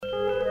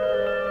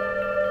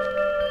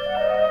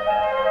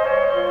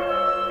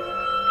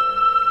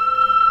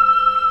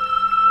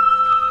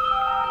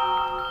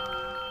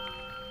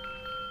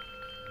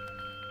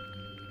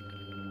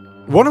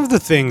One of the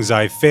things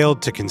I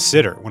failed to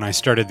consider when I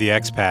started the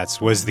expats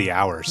was the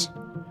hours.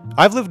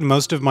 I've lived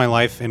most of my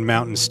life in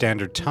Mountain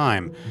Standard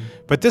Time,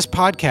 but this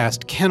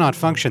podcast cannot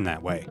function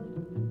that way.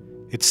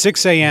 It's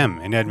 6 a.m.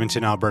 in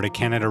Edmonton, Alberta,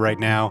 Canada right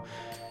now,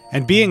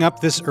 and being up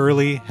this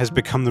early has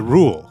become the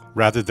rule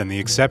rather than the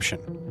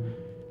exception.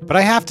 But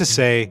I have to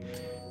say,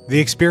 the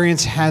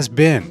experience has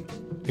been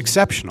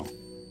exceptional.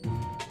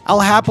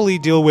 I'll happily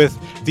deal with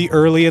the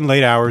early and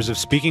late hours of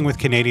speaking with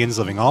Canadians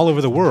living all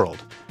over the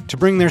world to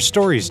bring their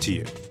stories to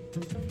you,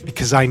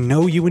 because I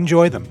know you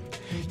enjoy them.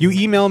 You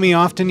email me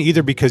often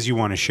either because you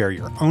want to share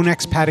your own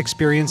expat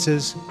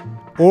experiences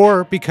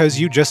or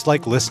because you just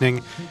like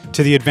listening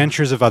to the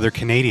adventures of other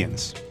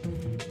Canadians.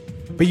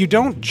 But you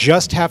don't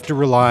just have to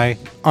rely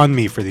on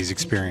me for these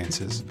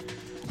experiences.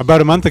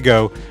 About a month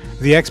ago,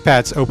 the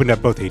expats opened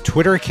up both a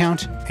Twitter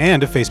account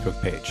and a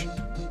Facebook page.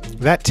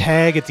 That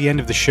tag at the end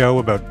of the show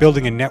about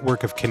building a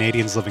network of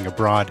Canadians living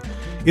abroad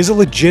is a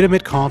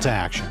legitimate call to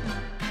action.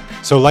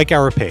 So like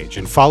our page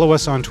and follow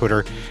us on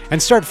Twitter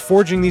and start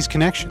forging these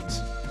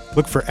connections.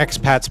 Look for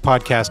Expats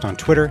Podcast on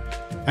Twitter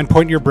and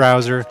point your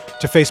browser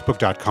to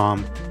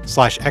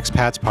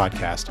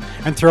facebook.com/expatspodcast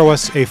and throw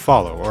us a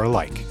follow or a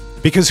like.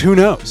 Because who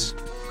knows?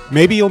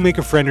 Maybe you'll make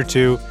a friend or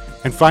two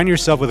and find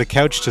yourself with a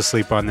couch to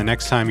sleep on the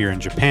next time you're in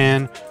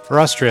Japan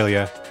or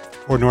Australia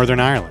or Northern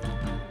Ireland.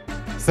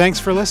 Thanks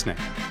for listening.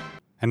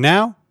 And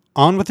now,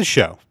 on with the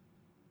show.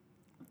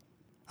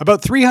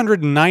 About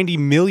 390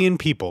 million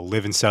people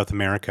live in South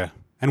America,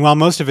 and while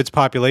most of its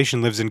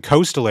population lives in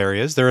coastal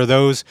areas, there are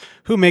those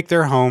who make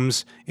their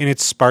homes in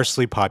its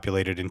sparsely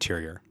populated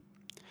interior.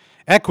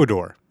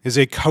 Ecuador is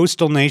a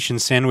coastal nation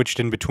sandwiched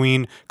in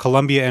between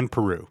Colombia and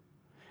Peru.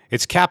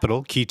 Its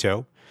capital,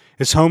 Quito,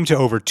 is home to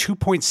over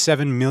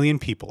 2.7 million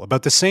people,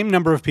 about the same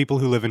number of people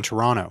who live in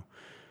Toronto.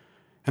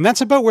 And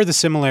that's about where the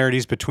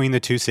similarities between the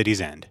two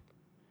cities end.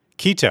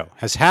 Quito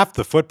has half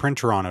the footprint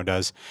Toronto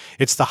does.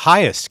 It's the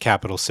highest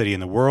capital city in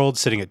the world,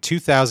 sitting at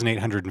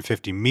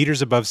 2,850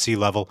 meters above sea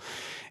level.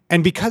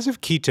 And because of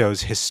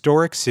Quito's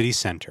historic city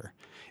center,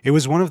 it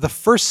was one of the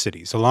first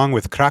cities, along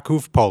with Krakow,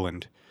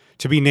 Poland,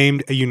 to be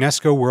named a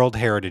UNESCO World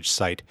Heritage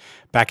Site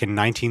back in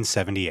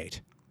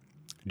 1978.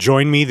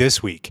 Join me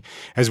this week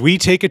as we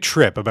take a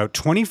trip about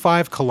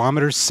 25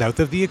 kilometers south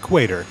of the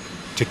equator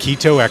to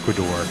Quito,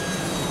 Ecuador,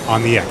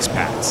 on the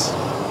Expats.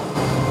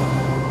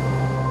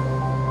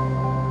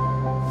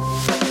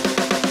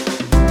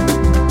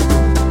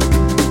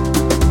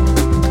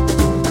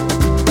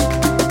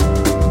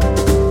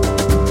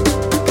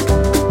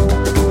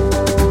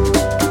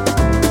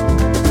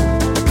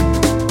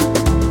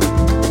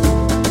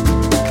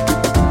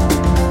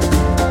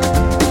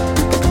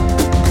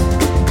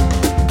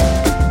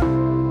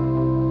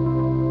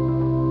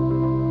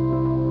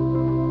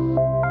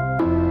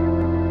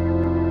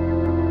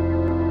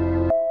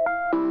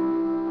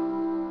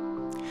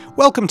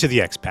 Welcome to the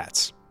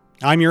Expats.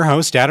 I'm your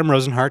host, Adam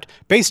Rosenhart,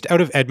 based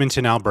out of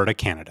Edmonton, Alberta,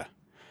 Canada.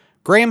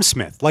 Graham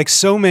Smith, like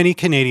so many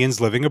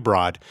Canadians living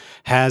abroad,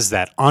 has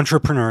that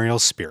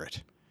entrepreneurial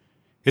spirit.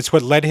 It's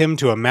what led him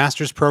to a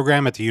master's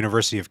program at the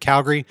University of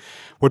Calgary,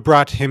 what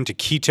brought him to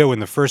Quito in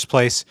the first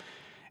place,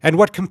 and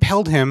what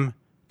compelled him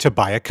to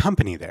buy a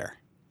company there.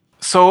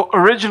 So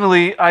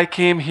originally, I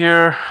came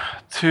here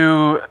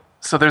to.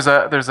 So there's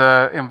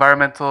a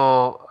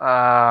environmental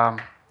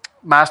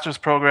master's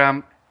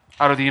program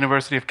out of the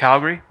University of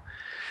Calgary,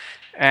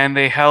 and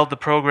they held the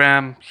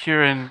program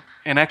here in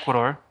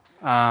Ecuador,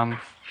 out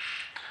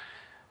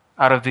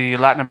of the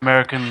Latin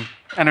American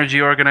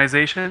Energy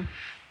Organization.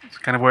 It's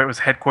kind of where it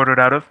was headquartered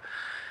out of.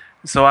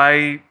 So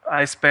I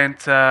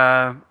spent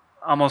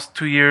almost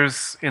 2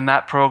 years in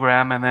that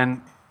program, and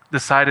then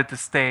decided to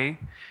stay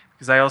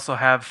because I also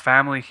have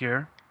family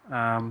here.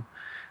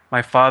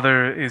 My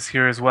father is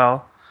here as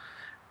well,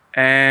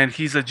 and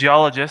he's a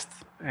geologist,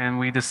 and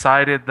we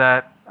decided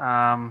that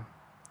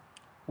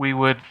we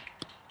would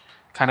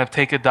kind of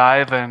take a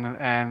dive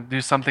and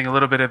do something a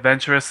little bit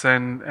adventurous,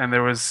 and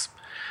there was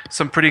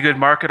some pretty good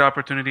market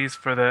opportunities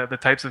for the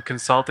types of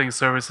consulting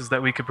services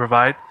that we could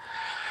provide.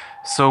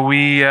 So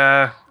we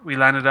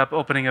landed up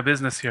opening a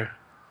business here.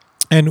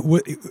 And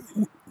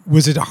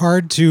was it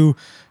hard to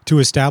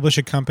establish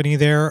a company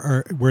there,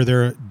 or were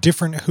there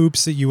different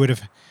hoops that you would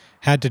have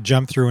had to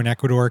jump through in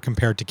Ecuador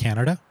compared to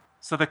Canada?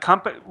 So the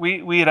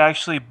company we had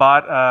actually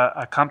bought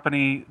a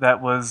company that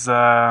was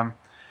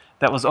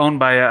owned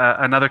by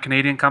another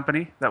Canadian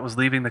company that was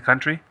leaving the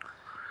country.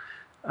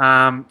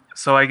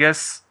 So I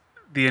guess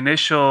the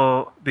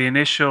initial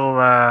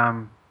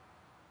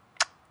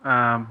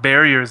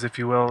barriers, if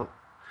you will,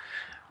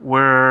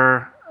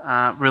 were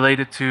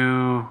related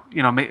to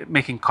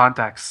making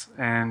contacts,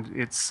 and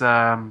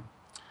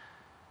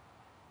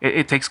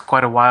it takes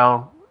quite a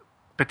while,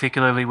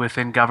 particularly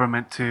within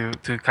government, to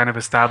kind of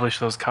establish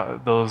those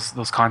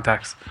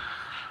contacts.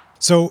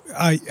 So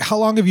how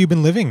long have you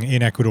been living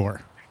in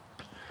Ecuador?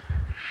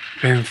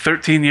 Been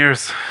 13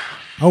 years.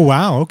 Oh,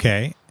 wow.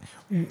 Okay.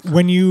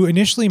 When you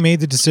initially made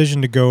the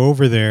decision to go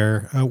over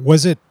there,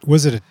 was it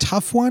a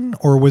tough one,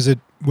 or was it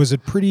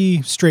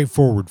pretty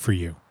straightforward for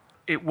you?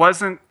 It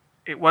wasn't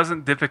it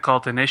wasn't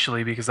difficult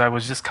initially because I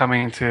was just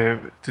coming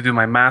to do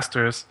my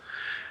master's.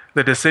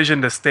 The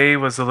decision to stay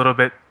was a little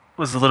bit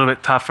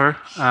tougher,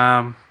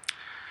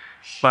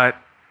 but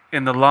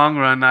in the long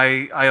run,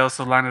 I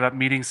also landed up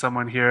meeting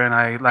someone here, and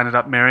I landed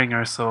up marrying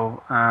her.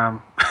 So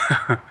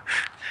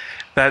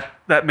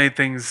that made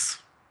things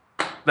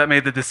that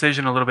made the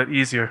decision a little bit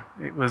easier.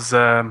 It was.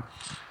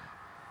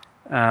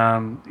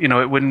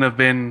 It wouldn't have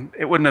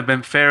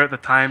been fair at the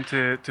time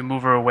to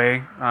move her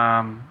away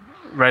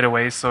right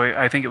away. So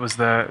I think it was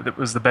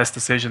the best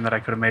decision that I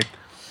could have made.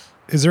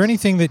 Is there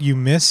anything that you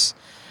miss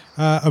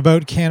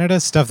about Canada?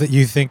 Stuff that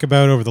you think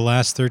about over the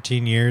last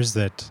 13 years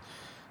that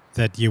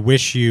you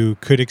wish you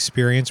could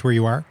experience where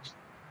you are?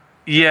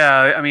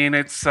 Yeah, I mean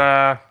it's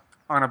on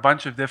a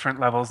bunch of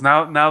different levels.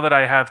 Now that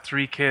I have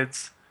 3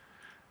 kids,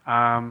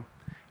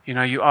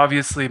 you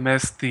obviously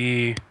miss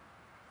the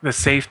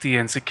safety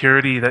and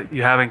security that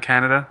you have in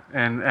Canada,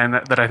 and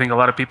that I think a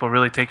lot of people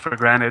really take for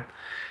granted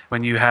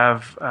when you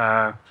have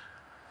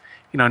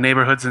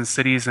neighborhoods and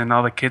cities and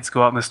all the kids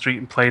go out in the street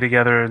and play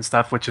together and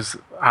stuff, which is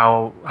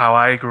how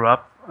I grew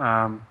up.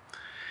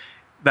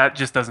 That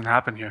just doesn't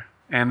happen here.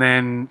 And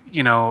then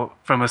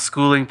from a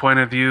schooling point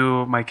of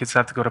view, my kids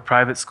have to go to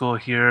private school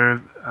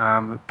here.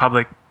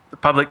 The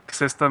public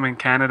system in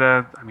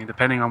Canada, I mean,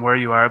 depending on where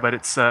you are, but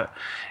it's a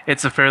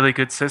fairly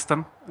good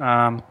system,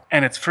 and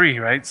it's free,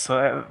 right?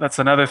 So that's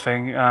another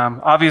thing.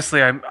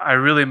 Obviously, I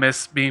really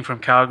miss being from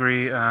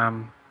Calgary.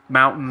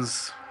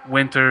 Mountains,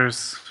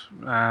 winters,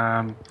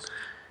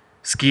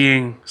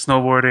 skiing,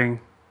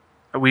 snowboarding.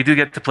 We do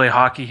get to play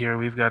hockey here.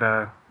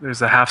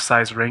 There's a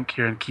half-size rink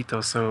here in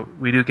Quito, so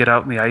we do get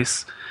out in the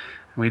ice.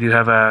 We do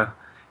have a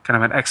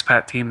kind of an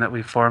expat team that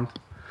we've formed.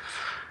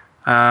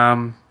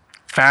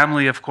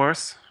 Family, of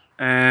course.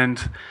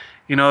 And,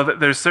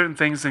 there's certain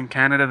things in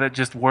Canada that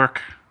just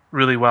work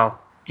really well.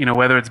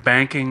 Whether it's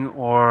banking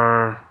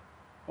or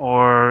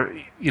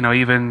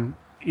even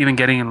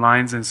getting in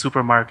lines in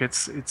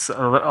supermarkets, it's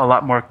a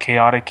lot more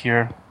chaotic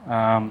here.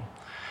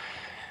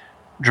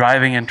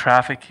 Driving in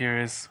traffic here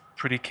is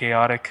pretty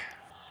chaotic.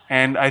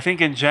 And I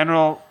think in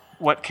general,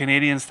 what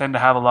Canadians tend to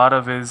have a lot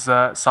of is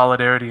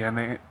solidarity, and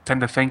they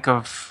tend to think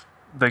of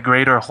the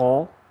greater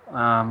whole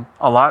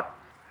a lot.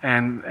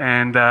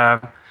 And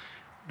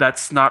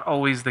that's not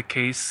always the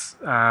case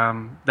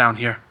down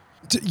here.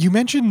 You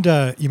mentioned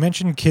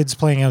kids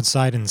playing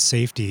outside and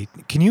safety.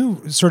 Can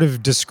you sort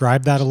of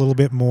describe that a little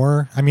bit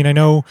more? I mean, I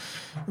know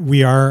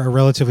we are a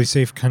relatively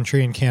safe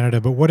country in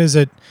Canada, but what are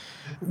the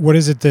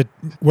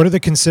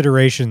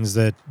considerations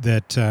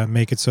that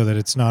make it so that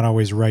it's not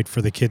always right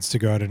for the kids to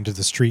go out into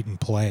the street and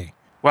play?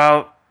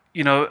 Well,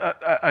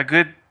 a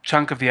good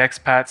chunk of the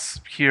expats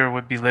here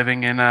would be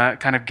living in a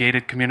kind of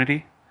gated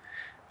community.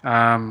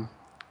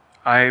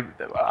 I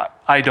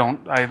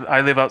don't.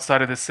 I live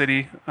outside of the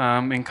city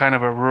in kind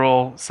of a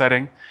rural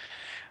setting,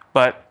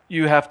 but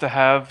you have to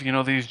have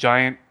these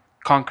giant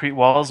concrete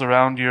walls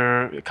around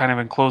your kind of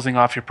enclosing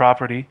off your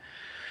property,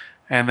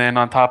 and then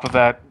on top of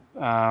that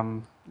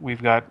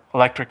we've got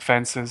electric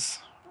fences,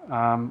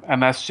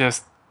 and that's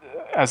just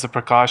as a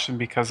precaution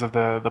because of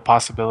the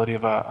possibility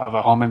of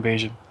a home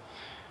invasion.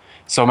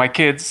 So my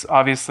kids,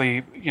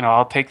 obviously,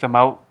 I'll take them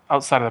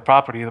outside of the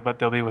property, but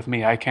they'll be with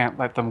me. I can't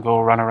let them go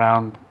run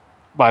around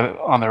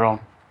on their own.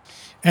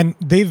 And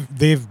they've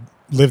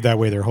lived that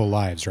way their whole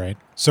lives, right?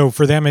 So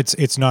for them,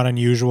 it's not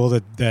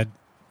unusual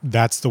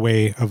that's the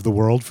way of the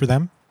world for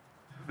them.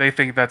 They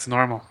think that's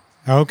normal.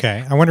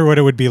 Okay, I wonder what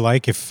it would be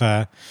like if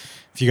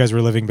you guys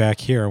were living back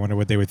here. I wonder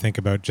what they would think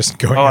about just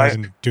going out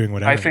and doing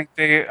whatever. I think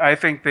they'd. I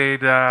think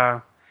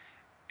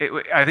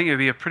it'd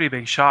be a pretty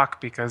big shock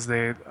because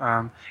you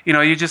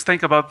just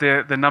think about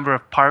the number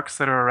of parks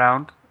that are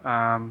around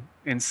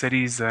in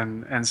cities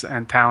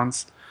and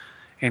towns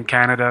in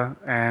Canada,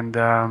 and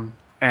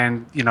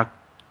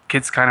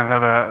kids kind of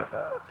have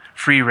a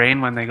free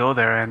reign when they go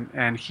there,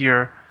 and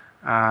here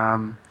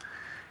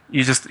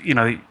you just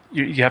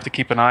you have to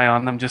keep an eye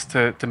on them just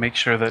to make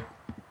sure that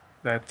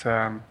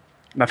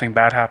nothing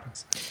bad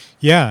happens.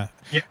 Yeah.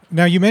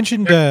 Now you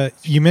mentioned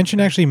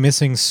actually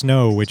missing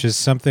snow, which is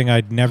something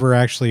I'd never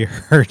actually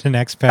heard an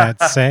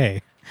expat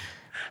say.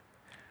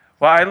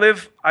 Well, I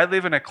live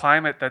in a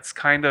climate that's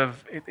kind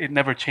of it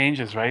never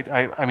changes, right?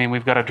 I mean,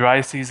 we've got a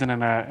dry season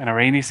and a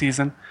rainy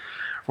season.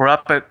 We're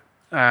up at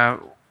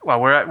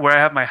where I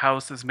have my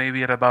house is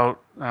maybe at about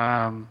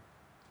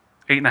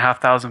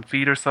 8,500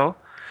 feet or so,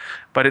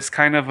 but it's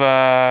kind of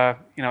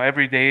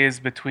every day is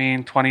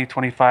between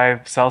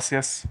 20-25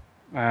 Celsius.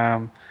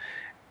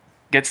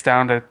 Gets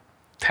down to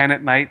 10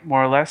 at night,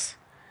 more or less,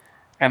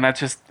 and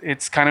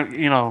it's kind of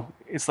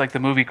it's like the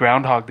movie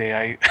Groundhog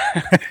Day.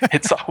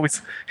 It's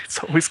always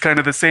kind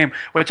of the same,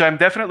 which I'm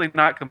definitely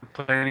not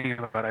complaining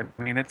about. I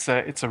mean, it's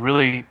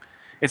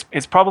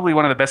probably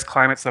one of the best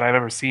climates that I've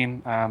ever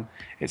seen.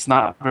 It's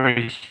not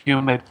very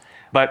humid,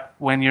 but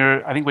when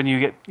you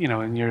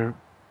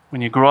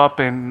grow up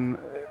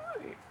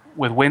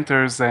with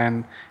winters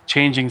and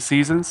changing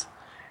seasons,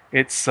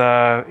 it's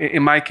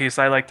in my case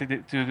I like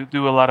to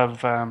do a lot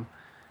of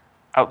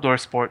outdoor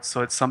sports,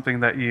 so it's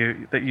something that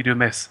you do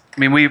miss. I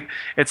mean,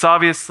 it's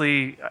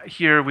obviously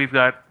here we've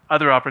got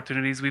other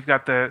opportunities. We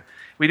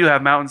do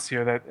have mountains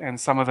here and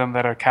some of them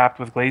that are capped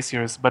with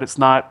glaciers, but it's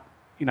not,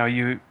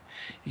 you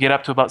get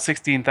up to about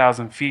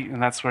 16,000 feet,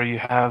 and that's where you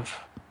have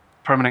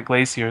permanent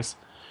glaciers.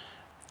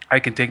 I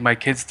can take my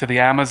kids to the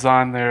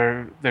Amazon.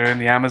 They're in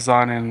the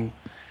Amazon in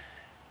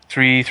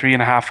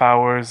 3.5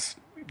 hours,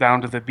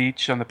 down to the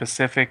beach on the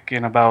Pacific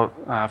in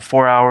about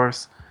 4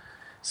 hours.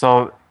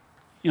 So,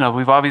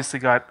 we've obviously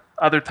got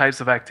other types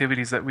of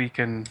activities that we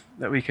can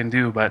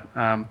do, but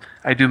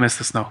I do miss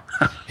the snow.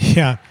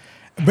 Yeah,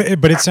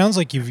 but it sounds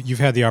like you've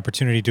had the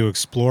opportunity to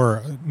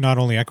explore not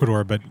only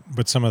Ecuador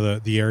but some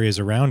of the areas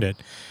around it.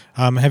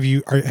 Have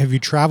you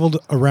traveled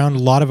around a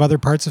lot of other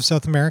parts of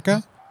South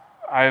America?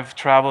 I've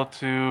traveled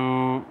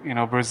to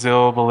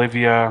Brazil,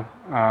 Bolivia,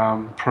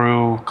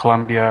 Peru,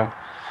 Colombia,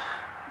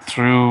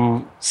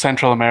 through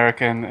Central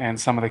America and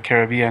some of the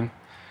Caribbean.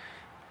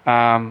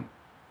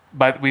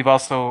 But we've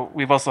also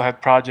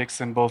had projects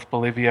in both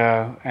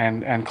Bolivia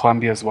and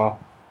Colombia as well.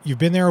 You've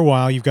been there a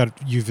while.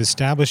 You've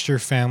established your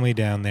family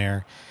down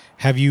there.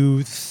 Have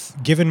you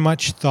given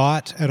much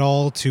thought at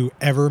all to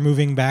ever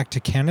moving back to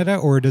Canada,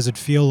 or does it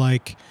feel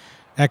like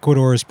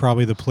Ecuador is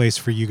probably the place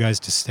for you guys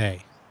to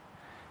stay?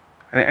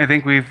 I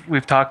think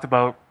we've talked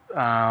about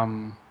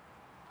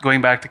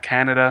going back to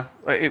Canada.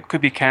 It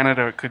could be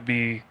Canada, or it could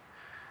be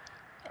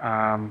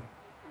the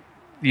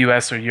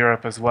U.S. or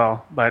Europe as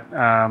well. But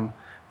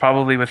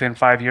probably within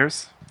 5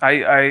 years.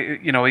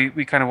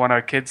 We kind of want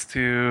our kids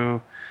to,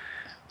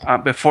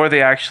 before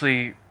they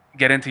actually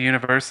get into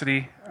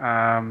university,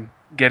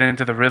 get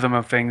into the rhythm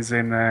of things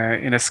in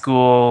a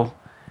school,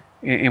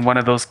 in one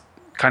of those,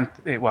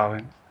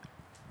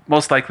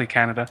 most likely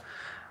Canada,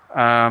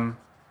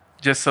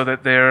 just so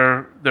that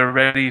they're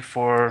ready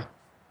for,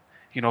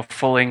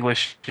 full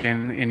English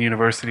in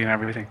university and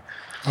everything.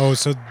 Oh,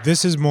 so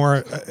this is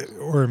more,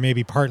 or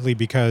maybe partly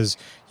because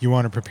you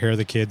want to prepare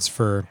the kids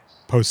for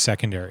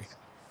post-secondary.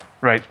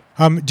 Right.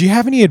 Do you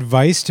have any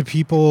advice to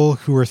people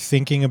who are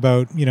thinking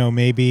about,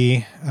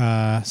 maybe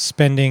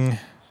spending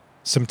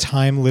some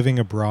time living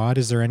abroad?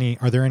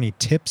 Are there any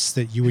tips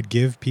that you would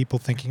give people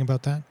thinking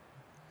about that?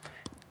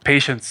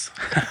 Patience.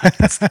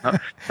 That's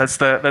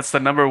the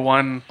number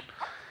one.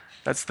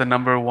 That's the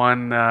number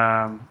one.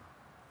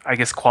 I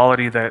guess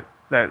quality that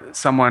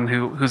someone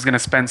who's going to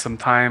spend some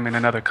time in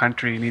another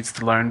country needs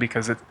to learn,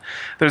 because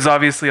there's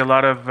obviously a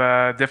lot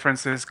of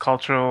differences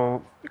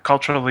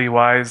culturally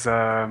wise,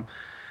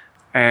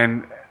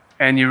 and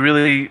you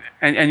really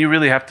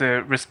have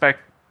to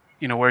respect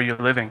where you're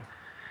living,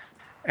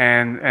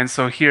 and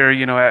so here,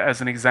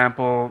 as an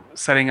example,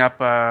 setting up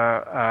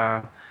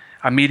a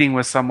meeting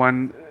with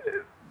someone,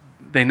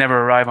 they never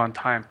arrive on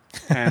time,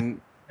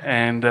 and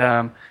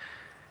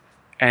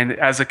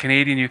as a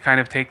Canadian, you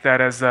kind of take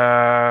that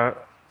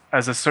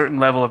as a certain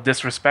level of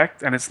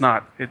disrespect, and it's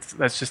not.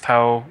 That's just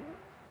how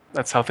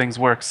things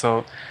work.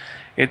 So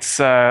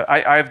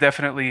I've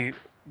definitely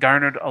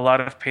garnered a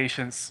lot of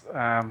patience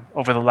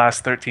over the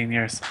last 13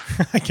 years,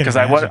 because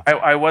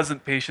I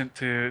wasn't patient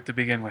to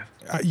begin with.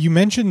 You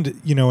mentioned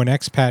an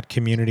expat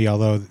community,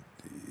 although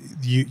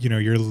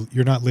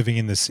you're not living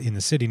in the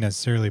city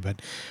necessarily,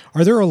 but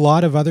are there a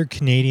lot of other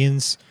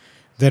Canadians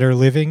that are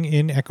living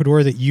in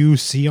Ecuador that you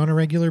see on a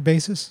regular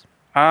basis?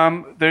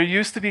 There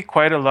used to be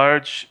quite a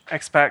large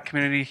expat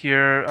community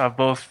here of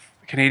both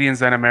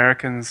Canadians and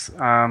Americans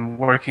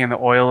working in the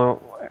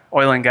oil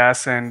and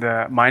gas and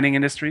mining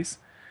industries.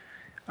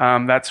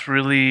 That's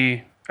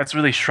really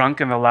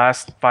shrunk in the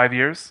last 5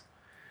 years.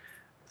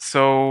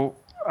 So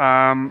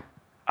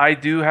I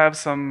do have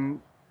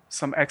some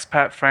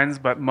expat friends,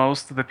 but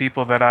most of the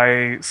people that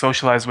I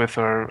socialize with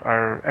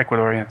are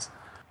Ecuadorians.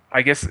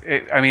 I guess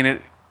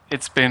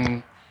it's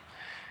been.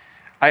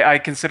 I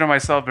consider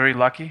myself very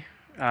lucky,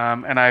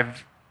 and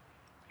I've,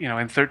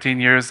 in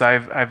 13 years,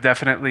 I've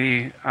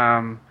definitely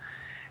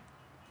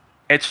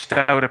etched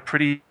out a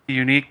pretty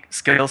unique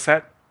skill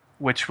set,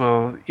 which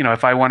will,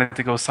 if I wanted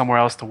to go somewhere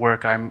else to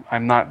work,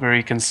 I'm not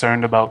very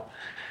concerned about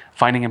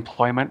finding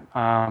employment,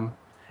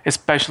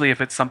 especially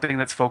if it's something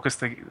that's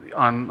focused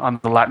on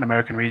the Latin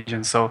American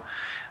region. So,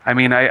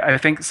 I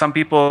think some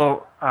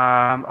people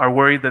are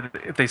worried that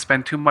if they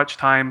spend too much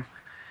time,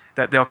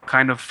 that they'll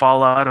kind of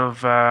fall out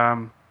of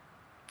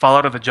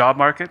the job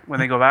market when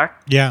they go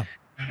back. Yeah.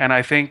 And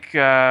I think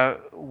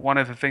one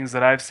of the things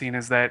that I've seen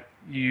is that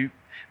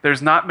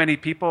there's not many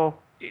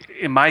people,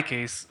 in my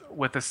case,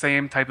 with the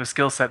same type of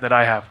skill set that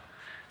I have.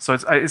 So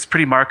it's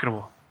pretty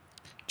marketable.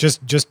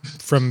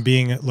 Just from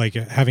being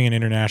having an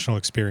international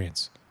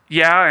experience.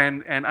 Yeah,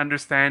 and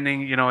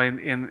understanding,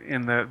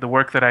 in the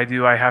work that I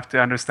do, I have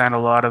to understand a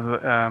lot of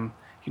the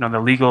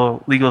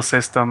legal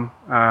system,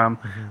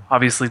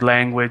 obviously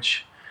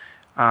language,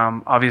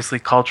 obviously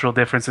cultural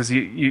differences.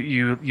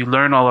 You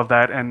learn all of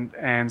that,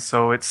 and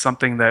so it's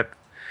something that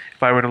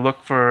if I were to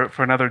look for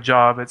another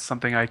job, it's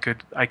something I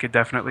could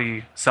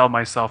definitely sell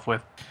myself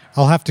with.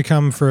 I'll have to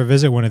come for a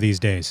visit one of these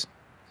days.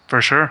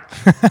 For sure.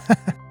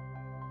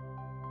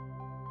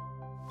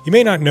 You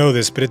may not know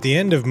this, but at the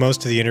end of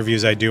most of the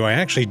interviews I do, I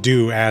actually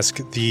do ask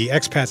the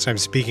expats I'm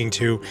speaking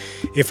to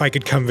if I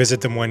could come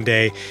visit them one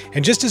day.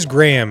 And just as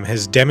Graham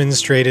has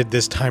demonstrated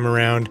this time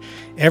around,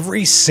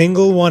 every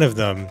single one of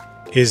them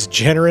is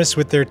generous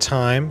with their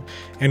time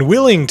and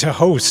willing to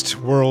host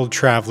world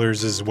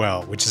travelers as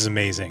well, which is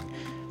amazing.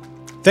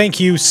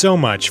 Thank you so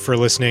much for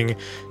listening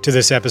to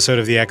this episode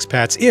of The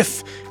Expats.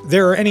 If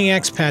there are any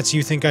expats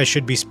you think I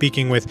should be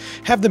speaking with,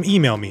 have them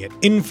email me at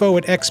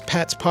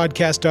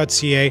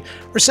info@expatspodcast.ca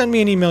or send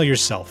me an email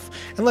yourself,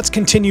 and let's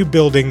continue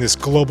building this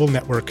global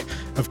network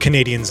of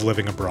Canadians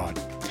living abroad.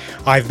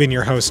 I've been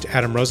your host,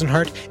 Adam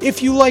Rosenhart.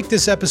 If you like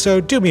this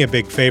episode, do me a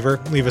big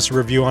favor, leave us a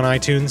review on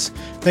iTunes.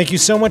 Thank you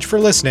so much for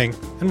listening,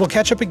 and we'll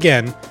catch up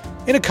again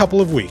in a couple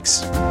of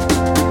weeks.